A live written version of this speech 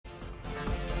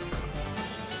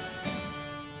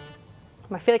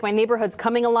I feel like my neighborhood's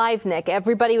coming alive, Nick.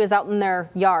 Everybody was out in their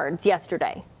yards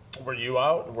yesterday. Were you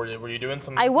out? Were you doing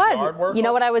some I was. yard work? You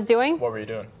know what I was doing? What were you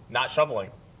doing? Not shoveling.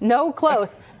 No,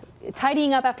 close.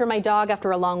 Tidying up after my dog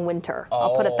after a long winter.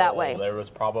 I'll put it that way. There was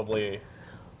probably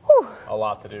a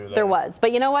lot to do there. There was.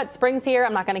 But you know what? Spring's here.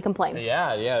 I'm not going to complain.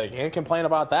 Yeah, you can't complain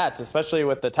about that, especially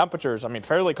with the temperatures. I mean,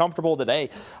 fairly comfortable today.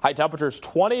 High temperatures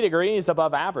 20 degrees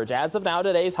above average. As of now,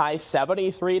 today's high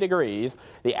 73 degrees.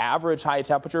 The average high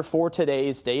temperature for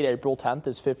today's date, April 10th,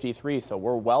 is 53, so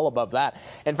we're well above that.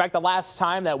 In fact, the last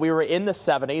time that we were in the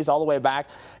 70s, all the way back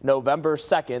November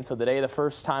 2nd, so the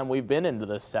first time we've been into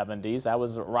the 70s, that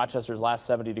was Rochester's last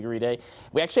 70-degree day.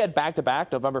 We actually had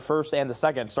back-to-back, November 1st and the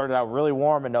 2nd. Started out really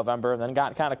warm in November, then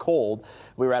got kind of cold.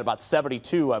 We were at about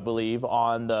 72, I believe,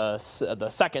 on the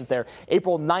 2nd there.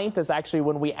 April 9th is actually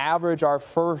when we average our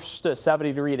first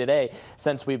 70-degree today,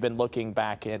 since we've been looking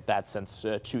back at that since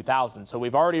 2000. So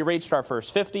we've already reached our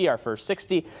first 50, our first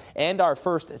 60, and our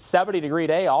first 70-degree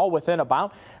day, all within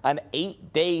about an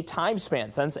 8-day time span.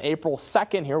 Since April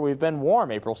 2nd here, we've been warm.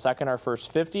 April 2nd, our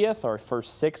first 50th, our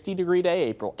first 60-degree day,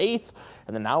 April 8th,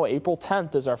 and then now April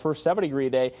 10th is our first 70-degree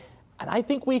day. And I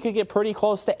think we could get pretty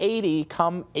close to 80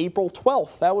 come April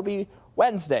 12th. That would be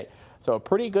Wednesday. So a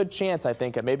pretty good chance, I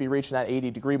think, at maybe reaching that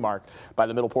 80-degree mark by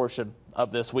the middle portion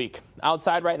of this week.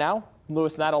 Outside right now,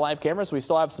 Lewis and Ida live cameras. We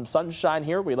still have some sunshine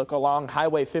here. We look along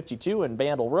Highway 52 and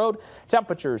Bandle Road.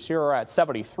 Temperatures here are at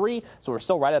 73, so we're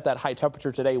still right at that high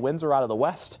temperature today. Winds are out of the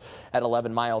west at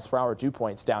 11 miles per hour. Dew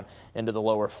points down into the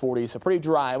lower 40s, so pretty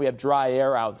dry. We have dry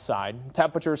air outside.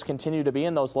 Temperatures continue to be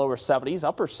in those lower 70s,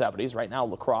 upper 70s. Right now,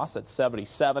 La Crosse at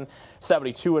 77,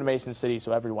 72 in Mason City,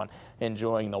 so everyone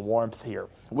enjoying the warmth here.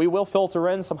 We will filter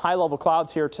in some high-level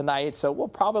clouds here tonight, so we'll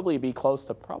probably be close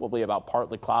to probably about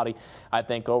partly cloudy, I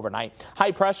think, overnight.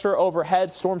 High pressure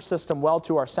overhead, storm system well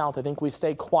to our south. I think we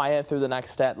stay quiet through the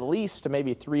next at least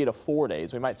maybe 3 to 4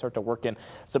 days. We might start to work in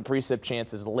some precip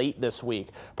chances late this week.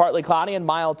 Partly cloudy and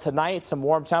mild tonight. Some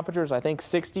warm temperatures, I think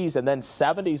 60s and then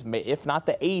 70s, if not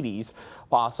the 80s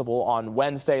possible on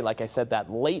Wednesday. Like I said, that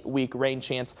late week rain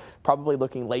chance probably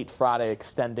looking late Friday,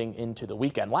 extending into the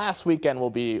weekend. Last weekend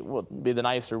will be the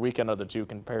nicer weekend of the two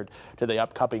compared to the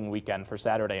upcoming weekend for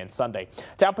Saturday and Sunday.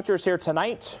 Temperatures here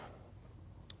tonight.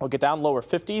 We'll get down lower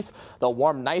 50s. They'll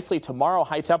warm nicely tomorrow.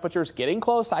 High temperatures getting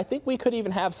close. I think we could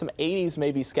even have some 80s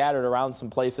maybe scattered around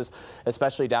some places,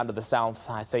 especially down to the south.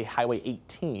 I say Highway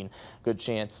 18. Good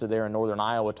chance there in northern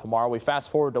Iowa tomorrow. We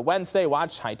fast forward to Wednesday.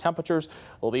 Watch, high temperatures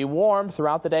will be warm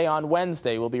throughout the day on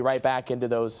Wednesday. We'll be right back into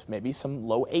those maybe some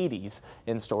low 80s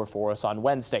in store for us on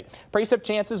Wednesday. Precip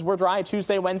chances were dry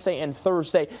Tuesday, Wednesday, and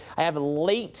Thursday. I have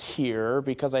late here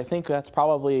because I think that's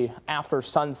probably after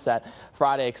sunset.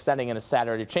 Friday extending into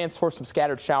Saturday. Chance for some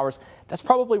scattered showers. That's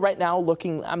probably right now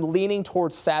looking, I'm leaning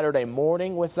towards Saturday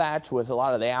morning with that, with a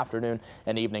lot of the afternoon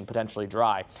and evening potentially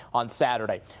dry on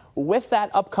Saturday. With that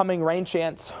upcoming rain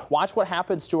chance, watch what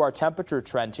happens to our temperature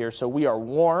trend here. So we are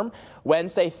warm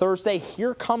Wednesday, Thursday.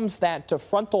 Here comes that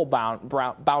frontal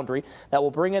boundary that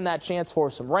will bring in that chance for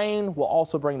some rain. Will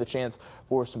also bring the chance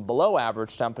for some below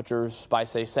average temperatures by,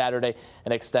 say, Saturday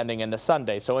and extending into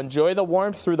Sunday. So enjoy the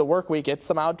warmth through the work week. Get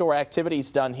some outdoor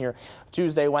activities done here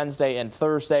Tuesday, Wednesday, and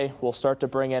Thursday. We'll start to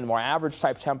bring in more average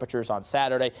type temperatures on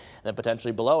Saturday and then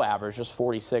potentially below average, just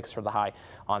 46 for the high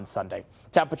on Sunday.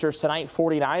 Temperatures tonight,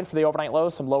 49 for the overnight low.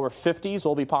 Some lower 50s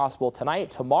will be possible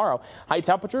tonight. Tomorrow, high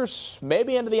temperatures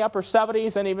maybe into the upper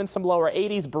 70s and even some lower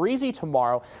 80s. Breezy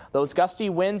tomorrow. Those gusty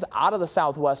winds out of the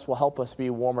southwest will help us be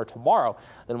warmer tomorrow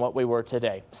than what we were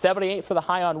today. 78 for the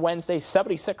high on Wednesday,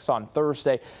 76 on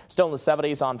Thursday, still in the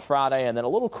 70s on Friday, and then a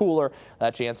little cooler.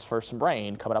 That chance for some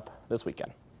rain coming up this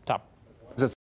weekend.